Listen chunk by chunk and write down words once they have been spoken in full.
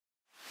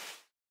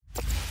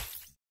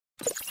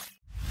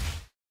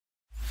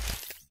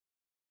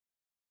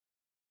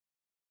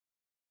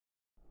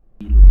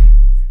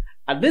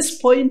At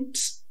this point,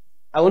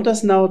 I want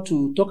us now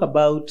to talk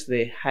about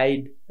the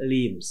hind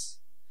limbs,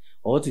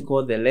 or what we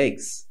call the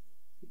legs.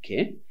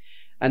 Okay,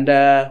 and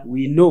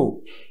we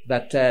know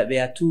that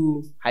there are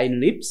two hind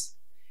limbs,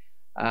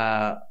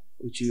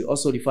 which we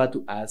also refer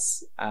to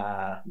as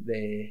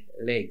the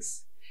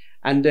legs.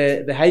 And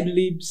the hind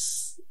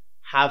limbs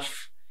have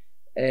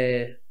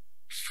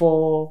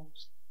 4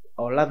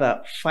 or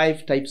rather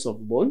 5 types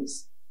of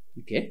bones.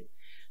 Okay,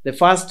 the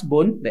first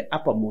bone, the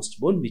uppermost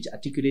bone, which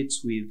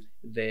articulates with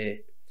the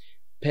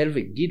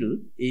pelvic girdle,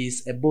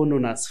 is a bone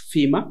known as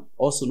femur,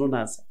 also known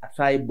as a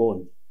thigh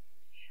bone.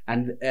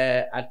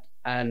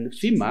 And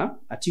femur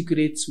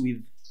articulates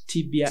with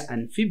tibia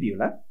and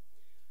fibula,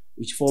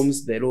 which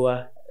forms the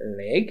lower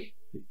leg.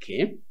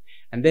 Okay,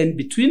 and then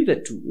between the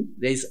two,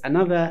 there is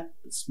another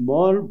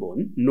small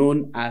bone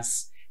known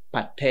as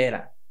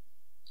patella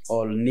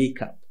or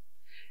kneecap.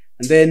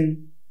 And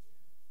then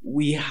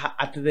we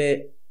at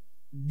the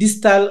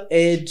distal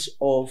edge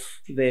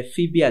of the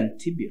fibula and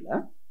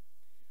tibula,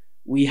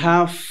 we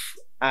have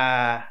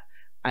a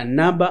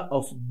number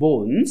of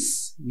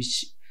bones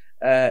which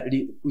are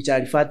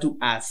referred to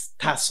as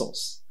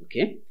tarsals.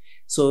 Okay,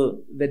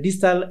 so the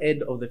distal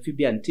edge of the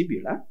fibula and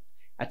tibula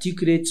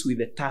articulates with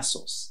the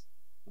tarsals.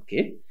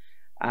 Okay,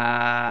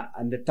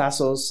 and the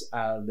tarsals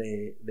are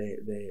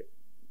the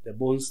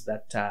bones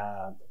that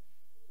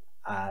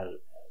are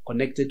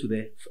connected to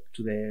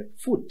the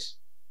foot.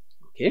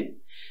 Okay,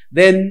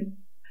 then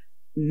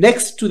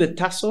next to the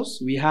tarsals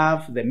we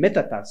have the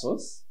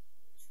metatarsals,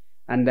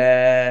 and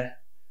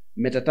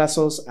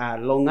metatarsals are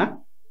longer.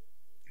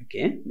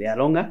 Okay, they are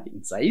longer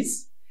in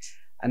size.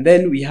 And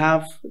then we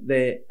have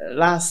the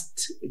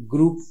last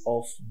group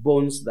of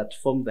bones that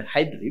form the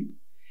hind limb,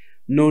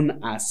 known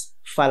as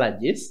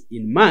phalanges.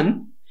 In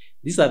man,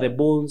 these are the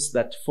bones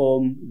that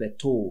form the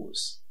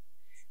toes,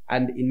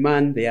 and in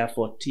man they are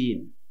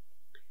 14.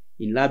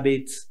 In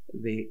rabbits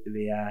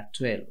they are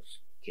 12.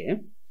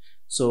 Okay,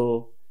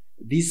 so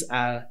these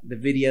are the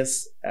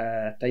various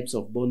types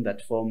of bone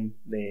that form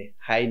the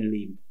hind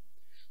limb.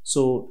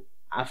 So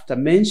after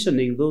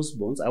mentioning those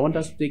bones, I want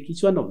us to take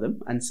each one of them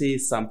and say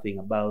something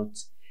about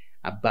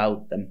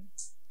them.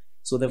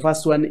 So the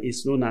first one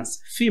is known as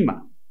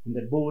femur. On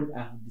the board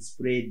I have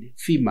displayed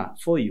femur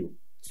for you,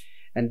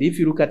 and if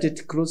you look at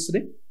it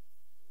closely,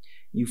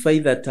 you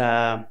find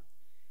that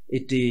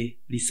it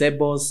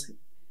resembles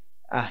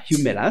a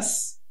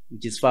humerus,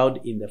 which is found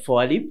in the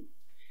forelimb,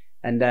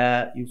 and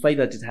you find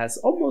that it has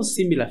almost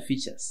similar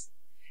features.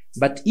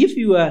 But if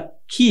you are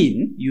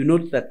keen, you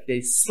note that there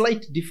is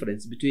slight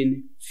difference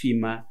between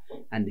femur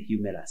and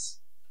humerus.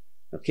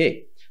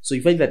 Okay, so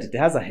you find that it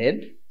has a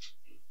head.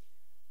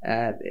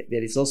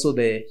 There is also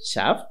the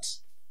shaft.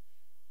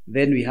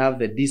 Then we have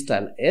the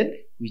distal edge,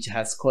 which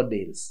has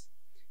caudales,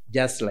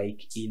 just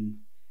like in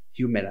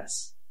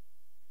humerus.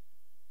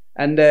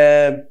 And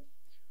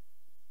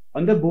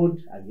on the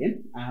board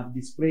again, I have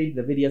displayed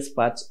the various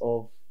parts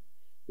of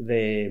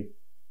the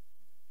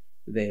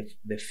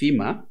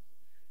femur.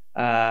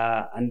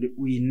 And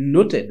we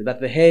noted that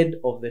the head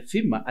of the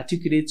femur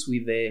articulates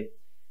with the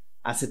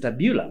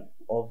acetabulum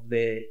of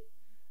the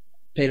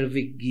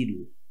pelvic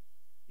girdle.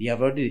 We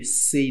have already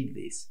said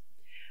this.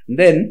 And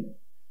then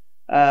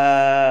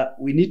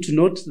we need to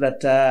note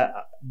that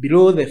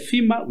below the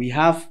femur we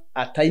have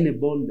a tiny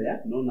bone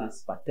there known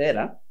as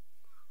patella,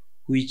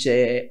 which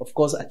of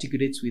course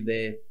articulates with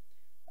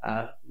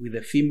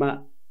the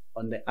femur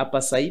on the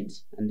upper side,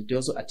 and it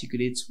also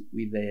articulates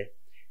with the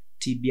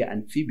tibia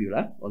and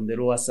fibula on the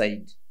lower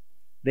side.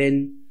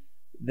 Then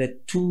the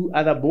two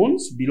other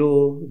bones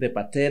below the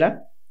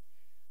patella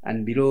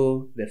and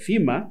below the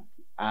femur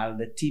are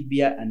the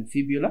tibia and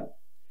fibula.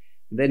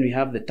 Then we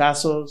have the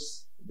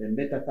tarsals, the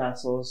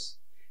metatarsals,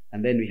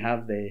 and then we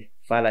have the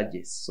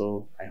phalanges.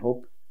 So I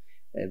hope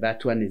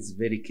that one is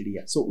very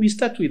clear. So we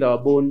start with our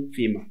bone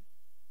femur.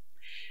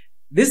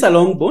 This is a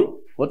long bone,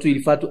 what we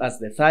refer to as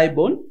the thigh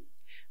bone,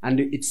 and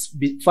it's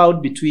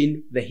found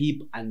between the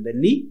hip and the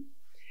knee.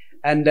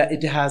 And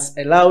it has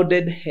a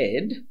rounded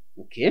head,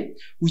 okay,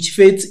 which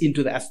fades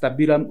into the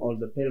acetabulum or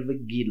the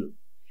pelvic girdle,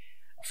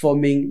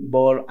 forming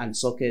ball and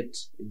socket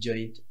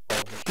joint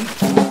of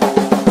the hip.